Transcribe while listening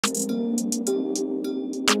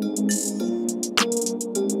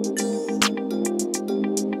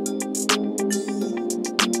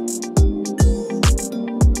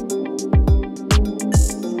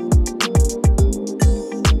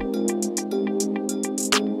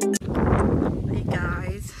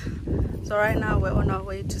So right now we're on our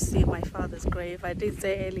way to see my father's grave. I did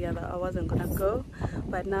say earlier that I wasn't gonna go,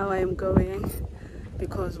 but now I am going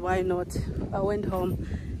because why not? I went home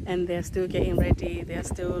and they're still getting ready, they're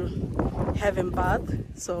still having bath,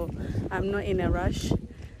 so I'm not in a rush.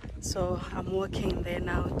 So I'm walking there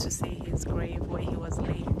now to see his grave where he was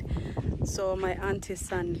laid. So my auntie's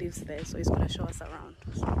son lives there, so he's gonna show us around.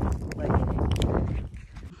 So,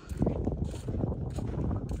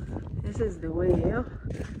 this is the way here.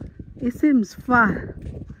 It seems far.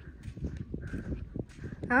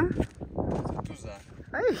 Huh?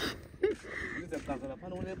 Hey.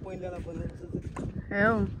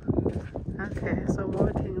 Oh. Okay, so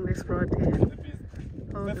walking this road here.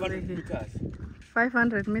 All the way here.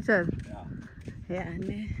 500 meters? Yeah. And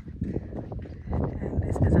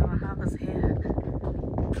this is our house here.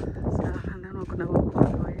 So, and then we're gonna walk all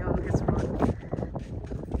the way on this road.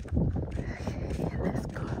 Okay, let's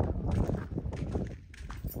go.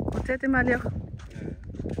 Uthethe imali yakho?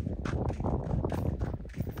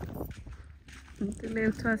 Ntile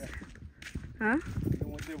uthwase. Huh?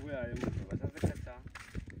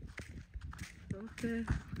 Okay.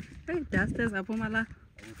 Hey, dusters aphuma la.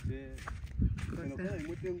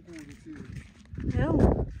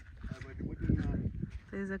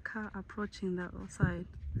 There's a car approaching the outside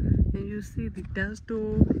and you see the dust.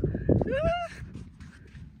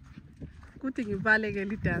 Good thing you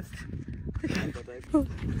value dust.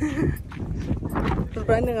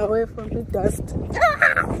 Running away from the dust.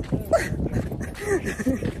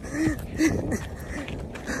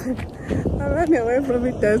 I'm running away from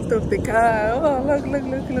the dust of the car. Oh, look.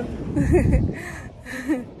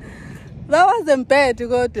 That wasn't bad to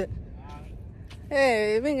go to.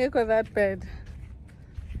 Hey, even it was that bad.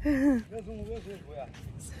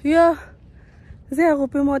 Yeah. There are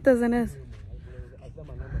open motors in this.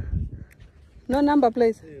 No number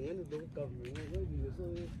plate.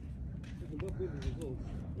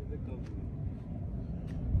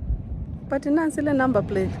 But you don't see the number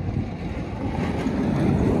plate.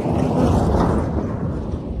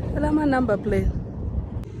 Tell my number plate.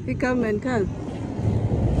 The government car.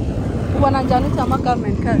 Wanajani chama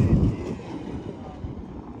government car.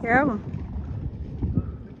 Yeah.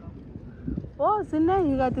 Oh,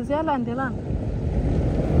 sinengi kati ziyalandelana.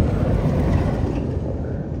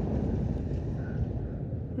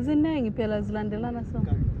 Zinengi phela zilandelana so.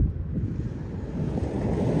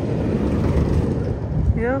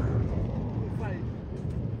 Yeah.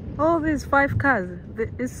 All these 5 cars.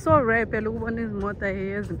 It's so rare phela ukubona izimota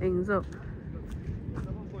eziningi so.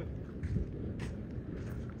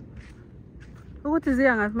 Ukuthi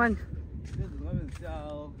ziya ngapi manje?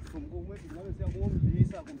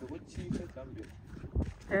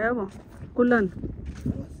 Yebo, kulana.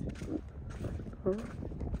 Oh.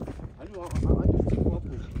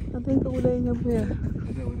 I think kule nyabuya.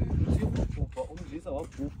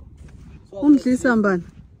 Umdlisa mbani?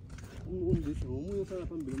 Umdlisa ngomunye osala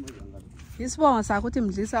phambili emazangana. Isibongo sakho uthi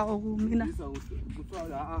mdlisa okumina.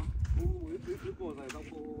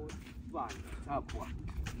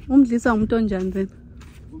 Umdlisa umuntu onjani then?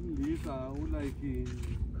 Umdlisa ulike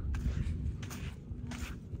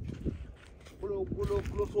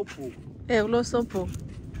kulo sopho. Kulo sopho.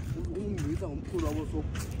 Umdlisa umkhulu wabo sopho.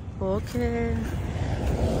 Okay.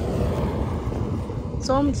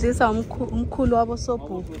 So umdlisa umkhulu wabo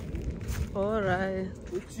sopho. All right.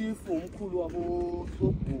 Uchief umkhulu wabo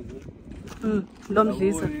sopho. Lo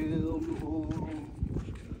mdlisa.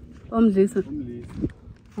 Umdlisa.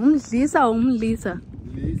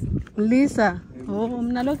 Mlisa. Oh,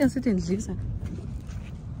 mina lokho ngithi ndlisa.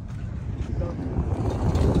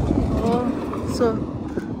 Oh, so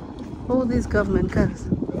all these government cars.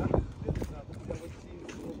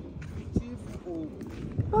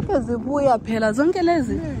 Okay, zibuya phela zonke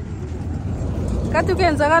lezi. Kathi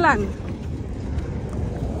kuyenzakalani?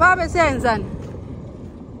 Babe siyenzani?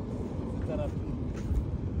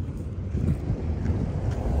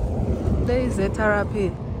 There is a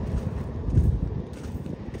therapy.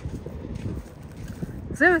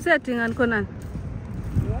 Siyadingani khona?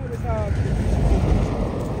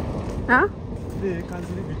 Huh? The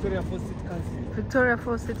council, Victoria Falls City Council. Victoria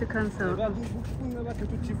Falls City Council.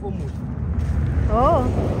 Oh.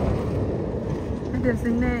 There's a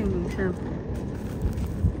name.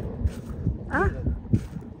 Ah?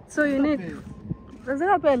 So you need... Does it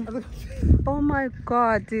happen? Oh my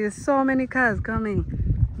God, there's so many cars coming.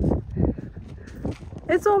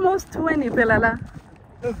 It's almost 20, Pelala.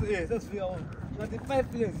 That's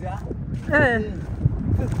 25 years, yeah? Yeah.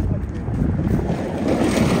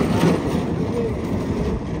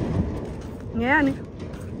 Yeah,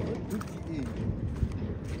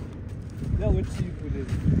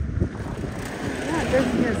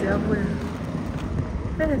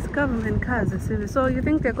 Yes, government cars. So you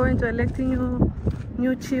think they're going to elect a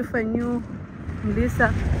new chief, a new Lisa?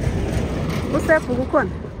 What's that for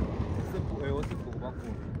one?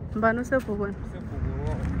 Mbano sepo one.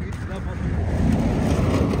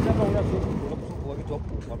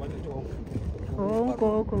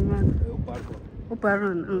 Oh, go man.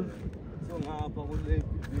 Baron.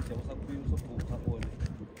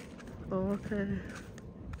 Okay.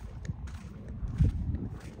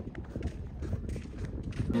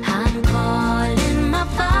 I'm calling my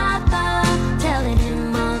father, telling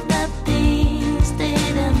him all the things,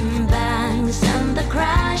 didn't bangs and the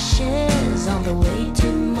crashes on the way to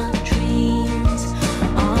my dreams.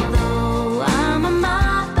 Although I'm a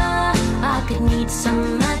mother, I could need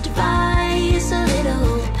some advice, a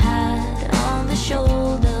little pat on the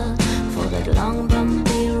shoulder for that long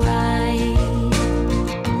bumpy ride.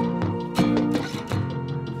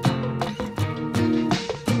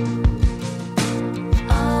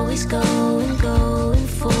 Going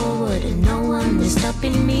forward, and no one is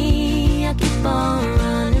stopping me. I keep on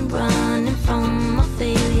running from my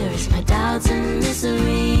failures, my doubts and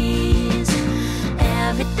miseries.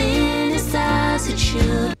 Everything is as it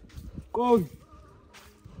should. Go.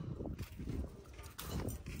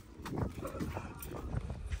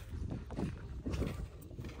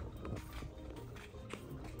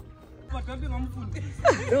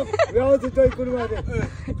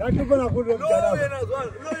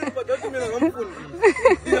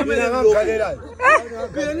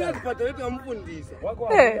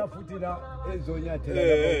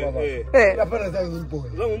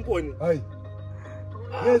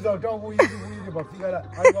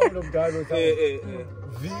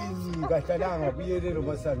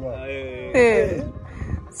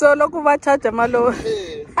 So look what charge malo.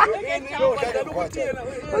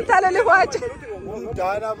 Utalele kwacha.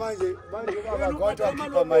 Mdala manje abagwatha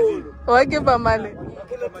akhipha malini. Wakhipha mali.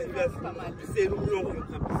 Khambisela umlongo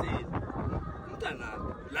umkhambisela. Umntana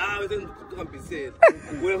la wethe ukukhambisela.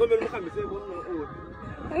 Wena somele umkhambisele bona odi.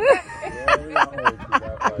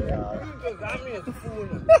 Into zami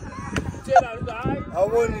ngifuna. Tshela ukuthi hayi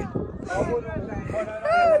awuboni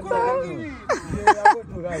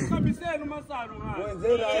khambisela umasalo ngayo.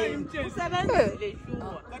 wenzela Usebenzile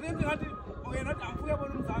shuwa. Kanti ngathi wena damfuke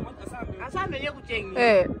bona umzama asambe ngiyekutshengisa.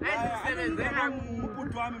 Ayisebenze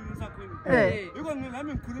ubhuti wami msakhweni. Yiko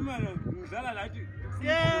ngizami ngikhuluma ngidlala lathi.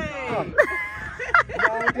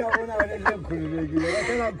 Ngiyabona wena ngikhululekile.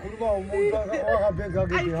 Ngathi ngakhuluma umuntu ohambe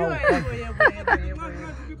ngakithi hawo.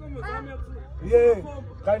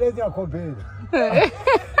 Kanti ngiyakhombela.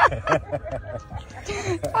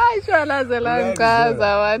 Ay, shwala zela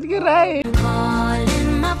ngaza wani kirai.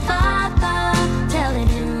 Calling my father, telling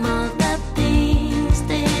him all the things,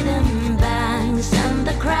 didn't bangs and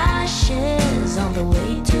the crashes on the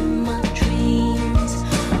way to my dreams.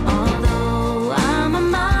 Although I'm a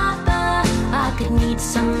mother, I could need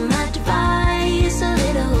some advice, a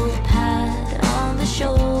little pat on the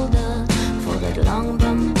shoulder for that long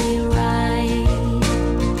bumpy ride.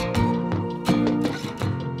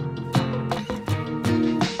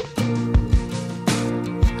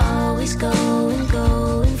 Always going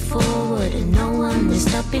forward, and no one is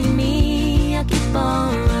stopping me. I keep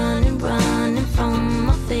on running from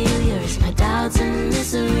my failures, my doubts and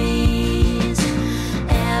miseries.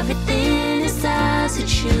 Everything is as it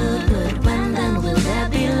should, but when then will there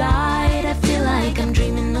be light? I feel like I'm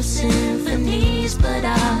dreaming of symphonies, but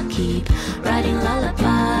I'll keep writing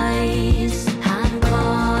lullabies. I'm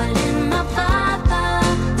calling my father,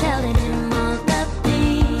 telling him all the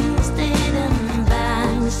things, didn't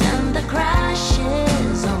bangs and the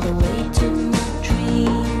crashes on the way to my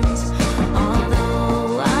dreams.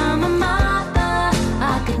 Although I'm a mother,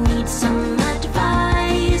 I could need some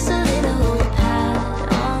advice, a little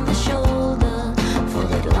pat on the shoulder for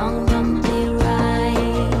that long bumpy ride.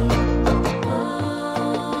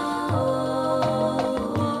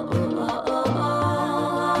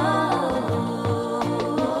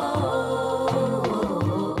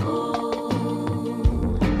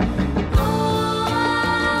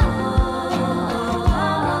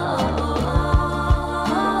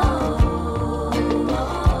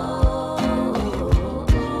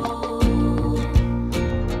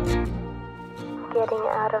 Getting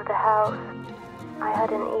out of the house, I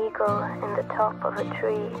had an eagle in the top of a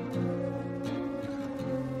tree.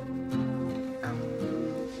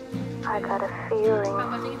 I got a feeling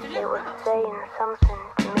it was saying something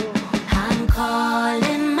to me. I'm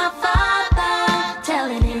calling my father,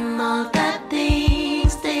 telling him all the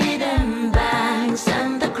things, didn't bangs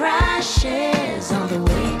and the crashes on the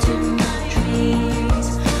way to my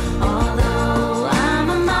dreams. Although I'm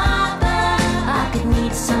a mother, I could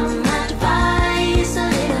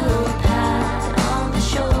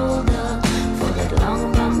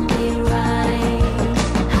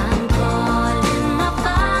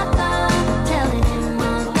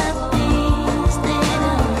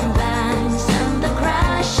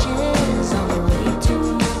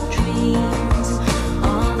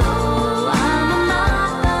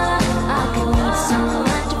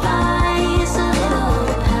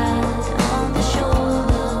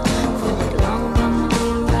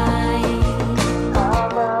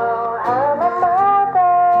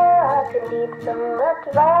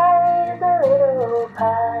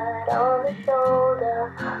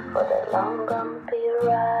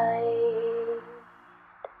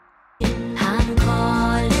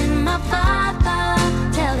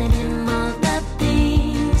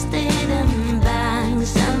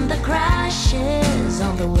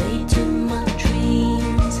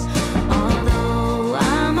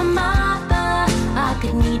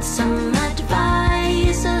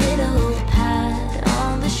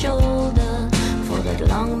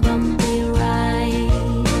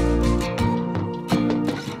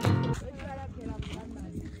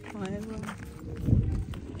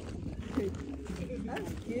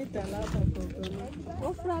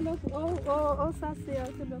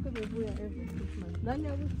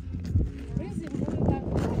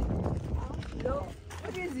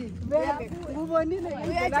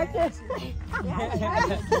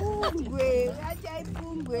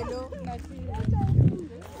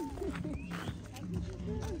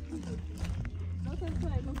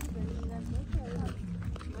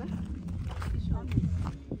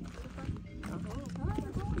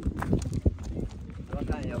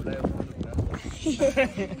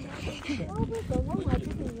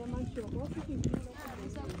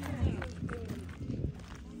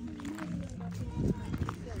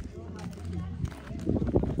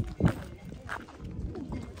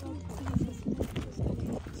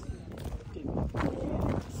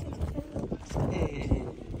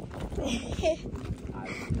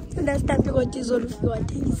Understand what is all of your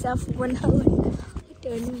things are for 1 hour.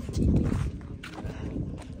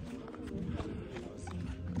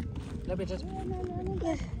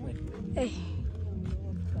 Hey.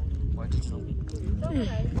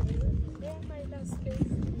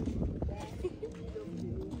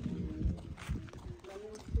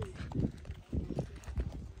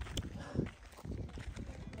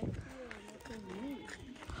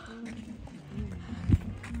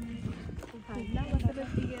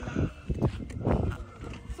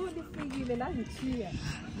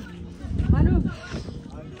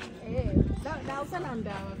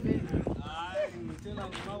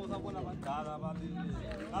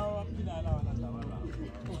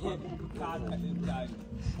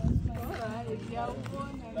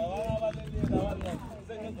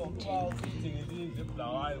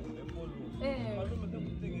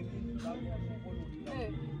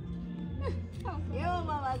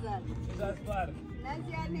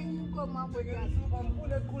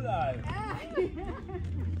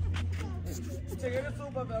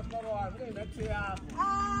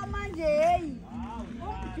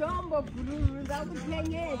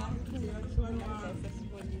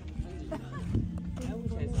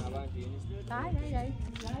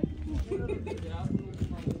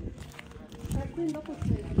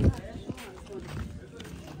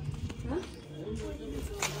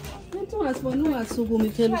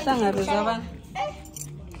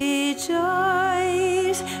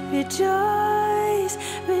 Rejoice, rejoice,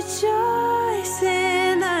 rejoice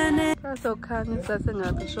in the name. That's okay. It's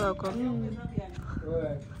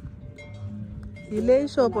Ile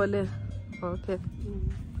shop le. Okay.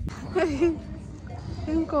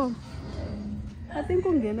 Inko. I think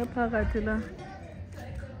ungena phakathi la.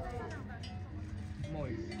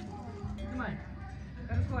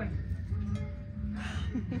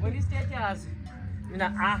 What is status?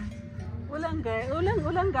 Mina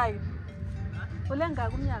Ulengai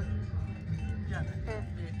kumnyaka.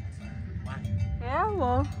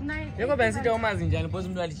 Yebo. Yebo bensithi umazi njani because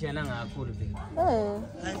umuntu alishiyana ngakhulu phela.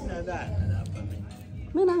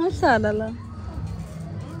 Mina ngahlala la.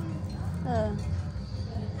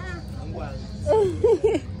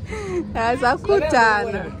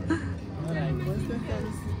 Azakudana.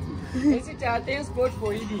 Bensithi I thank God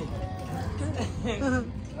for eating.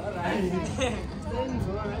 All right.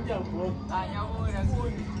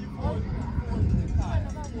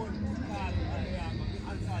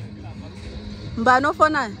 Mbano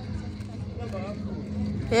fona.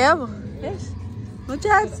 Yebo. Yes.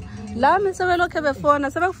 Uchazi la misebelo ke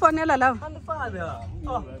befona sebekufonela la.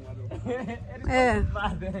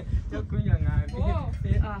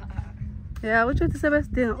 Yeah, uthi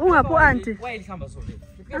sebesidinga. Ungapho auntie. Wayelihamba so le.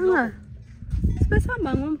 Anga.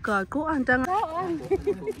 Sibesihamba ngomgaqo u-auntie anga.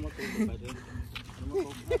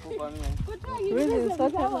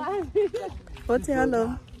 What's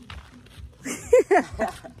hello?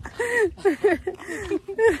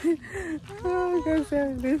 Oh gosh,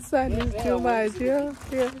 this sun is too much. Yeah.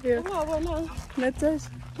 Natasha.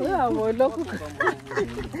 Yeah, well, look.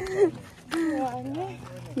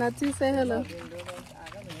 Nati, say hello.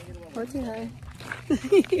 What's hi?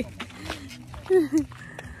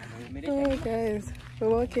 Oh guys, we're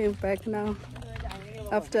walking back now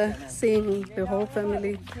after seeing the whole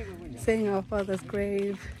family, seeing our father's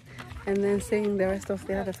grave, and then seeing the rest of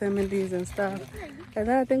the other families and stuff. And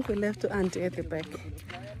then I think we left to Auntie at the back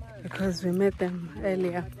because we met them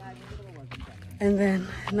earlier. And then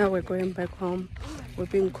now we're going back home. We've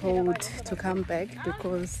been called to come back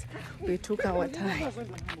because we took our time.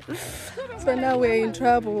 So now we're in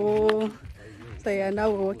trouble. So yeah, now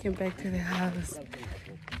we're walking back to the house.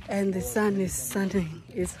 And the sun is sunning.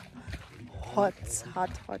 It's hot.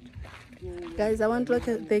 Guys, I want to look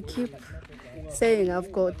at, they keep saying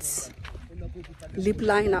I've got lip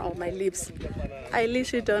liner on my lips. I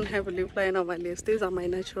literally don't have a lip liner on my lips. These are my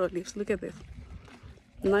natural lips. Look at this.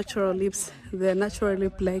 natural lips. They're naturally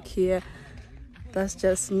black here. That's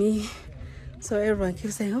just me. So everyone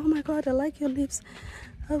keeps saying, oh my god, I like your lips.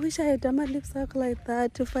 I wish I had done my lips up like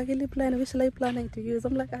that. To fuck a lip liner, which lip liner to use?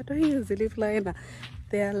 I'm like, I don't use the lip liner.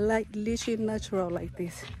 They are like literally natural like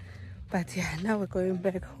this. But yeah, now we're going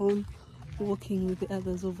back home, walking with the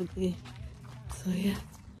others over there. So yeah.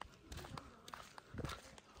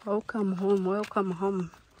 Welcome home, welcome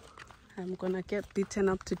home. I'm gonna get beaten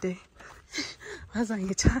up today. Was I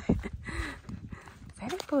tired?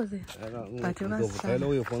 But it was fun.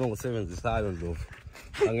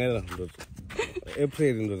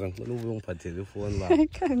 April ndoda ngicela ube ungiphathele ifoni la.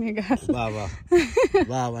 Khani kahle.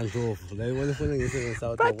 Baba Ndlovu. La ibona ifoni ngisebenzisa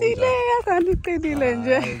South Africa. Bathile kaniqinile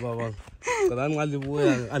nje. Hayi baba. Ngicela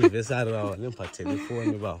ngalibuya anniversary baba ngiphathele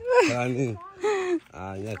ifoni baba. Kani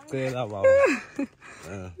ngiyacela baba.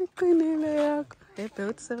 Iqinile yakho.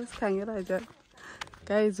 Belt sebekhangela njalo.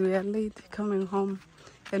 Guys, we are late coming home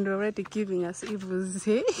and we're already giving us evils.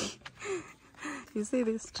 You see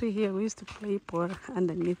this tree here, we used to play ball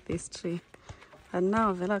underneath this tree. And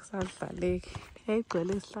now,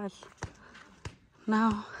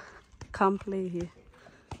 now, can't play here.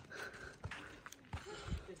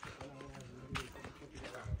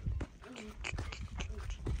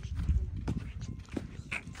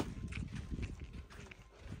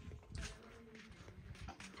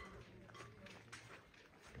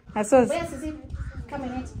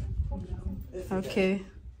 Okay.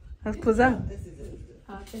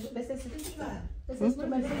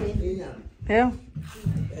 Yeah.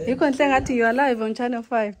 You can say that you are live on Channel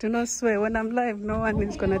 5. Do not swear. When I'm live, no one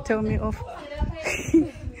is going to tell me off.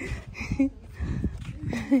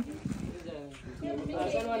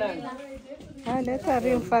 Let's have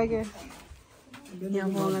him fire. Yeah,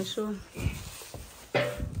 I'm sure.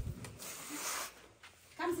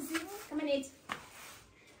 Come, Sissy. Come and eat.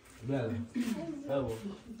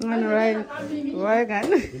 Right again.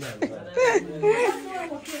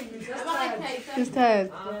 She's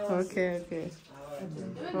tired. Okay.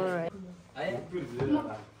 All right.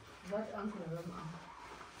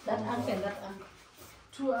 That uncle.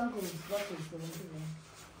 Two uncles. What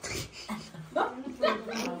is the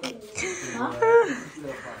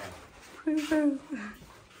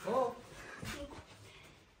Oh.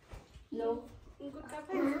 No.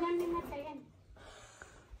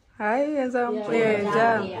 Hi, yes, I'm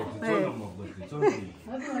Yeah.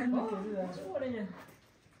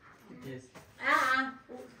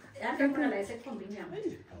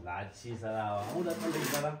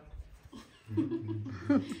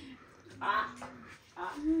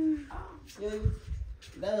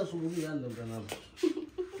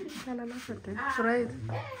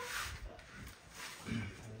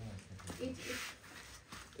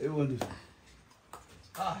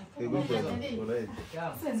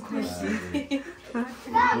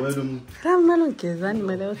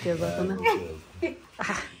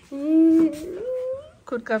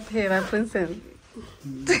 Could compare princess.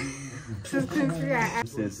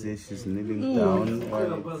 She's kneeling down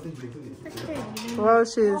Well,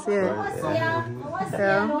 she's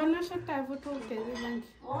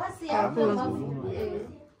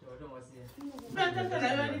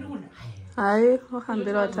Hi,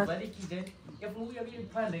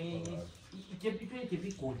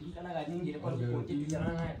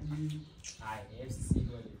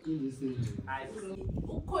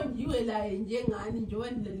 ukhonjiwe la njengani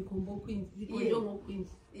njengani nelikhombo queens likhonjongo queens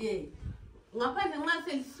ngaphandle nxa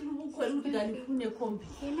selisibukhwela ukuthi kalifune kombi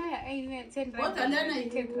kodwa lana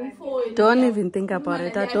umfowethu don't even think about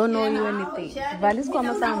it. I don't know you anything. Valis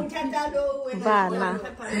kwama sam. Vala.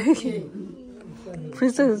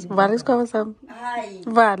 Princess, valis kwama sam.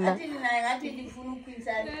 Vala.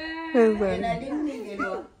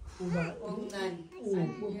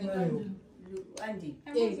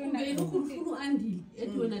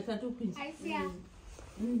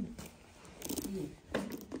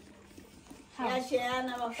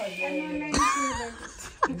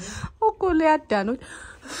 Ukule adana.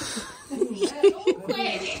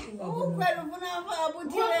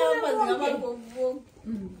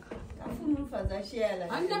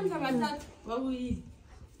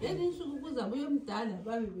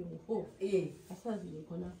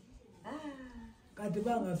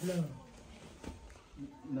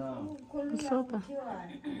 Sopa.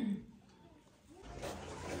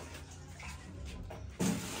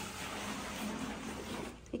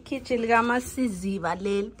 Ikitchen masiziba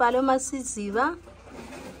leli palo masiziba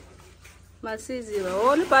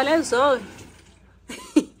oli pale zoe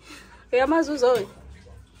yamazi uzoe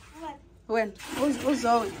wena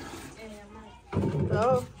uzoe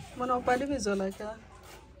oh mona upali bizo la ka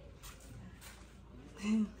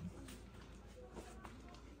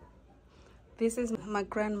This is my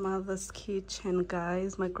grandmother's kitchen,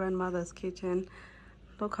 guys. My grandmother's kitchen.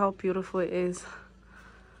 Look how beautiful it is.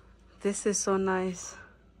 This is so nice.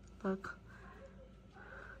 Look.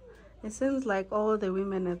 It seems like all the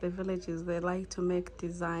women at the villages, they like to make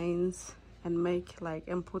designs and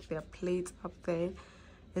and put their plates up there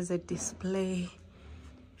as a display.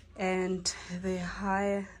 And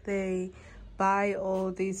they buy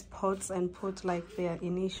all these pots and put like their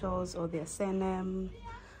initials or their surname.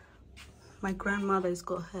 My grandmother's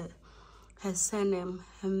got her surname.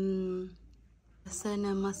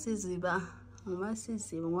 Surname Masiziba.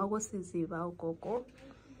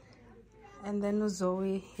 And then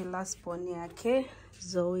Zoe, last born yake.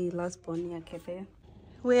 Zoe, last born yake there.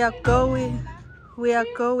 We are going.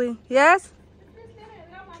 Yes?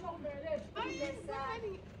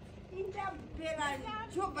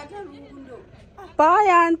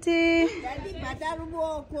 Bye, Auntie.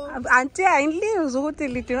 Auntie, I live ukuthi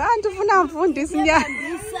lithi anti ufuna mfundisi nya.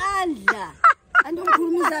 Anti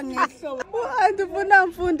ufuna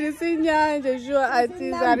mfundisi nya nje sure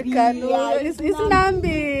auntie zarikano.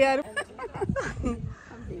 Isinambi.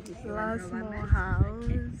 Last small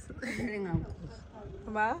house.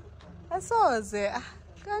 Ma? Asoze.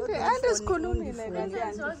 Kanti anti sikhulumile kanti.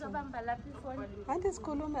 Anti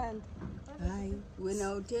sikhuluma. Hayi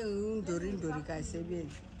wena uthenga indori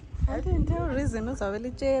kasebenzi. I didn't tell reason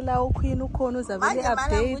uzavele tshela ukhwini ukhona uzavele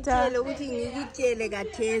update ukuthi ngikutshele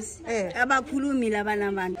kathesi abakhulumile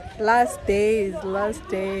abanabantu. Last day.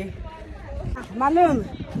 Malume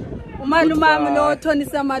umalumami lo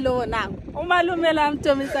Thonisa malo nangu. Umalume la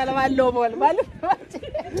mthomisa la malobola.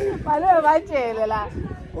 Malume batshele la.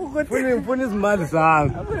 Ufuna izimali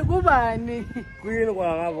zami. Kubani? Kuyini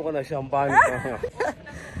kwangapha khona champagne.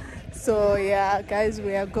 So yeah, guys,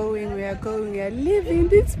 we are leaving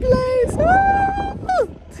this place.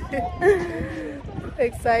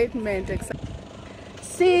 Excitement.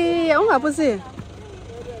 See ya, ungabusi.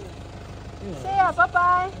 See ya,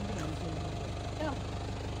 bye.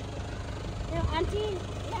 Yeah,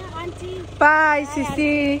 auntie. Bye,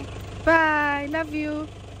 Sisi. Bye, love you.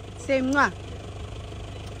 Say mwah.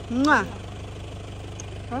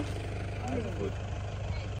 Huh?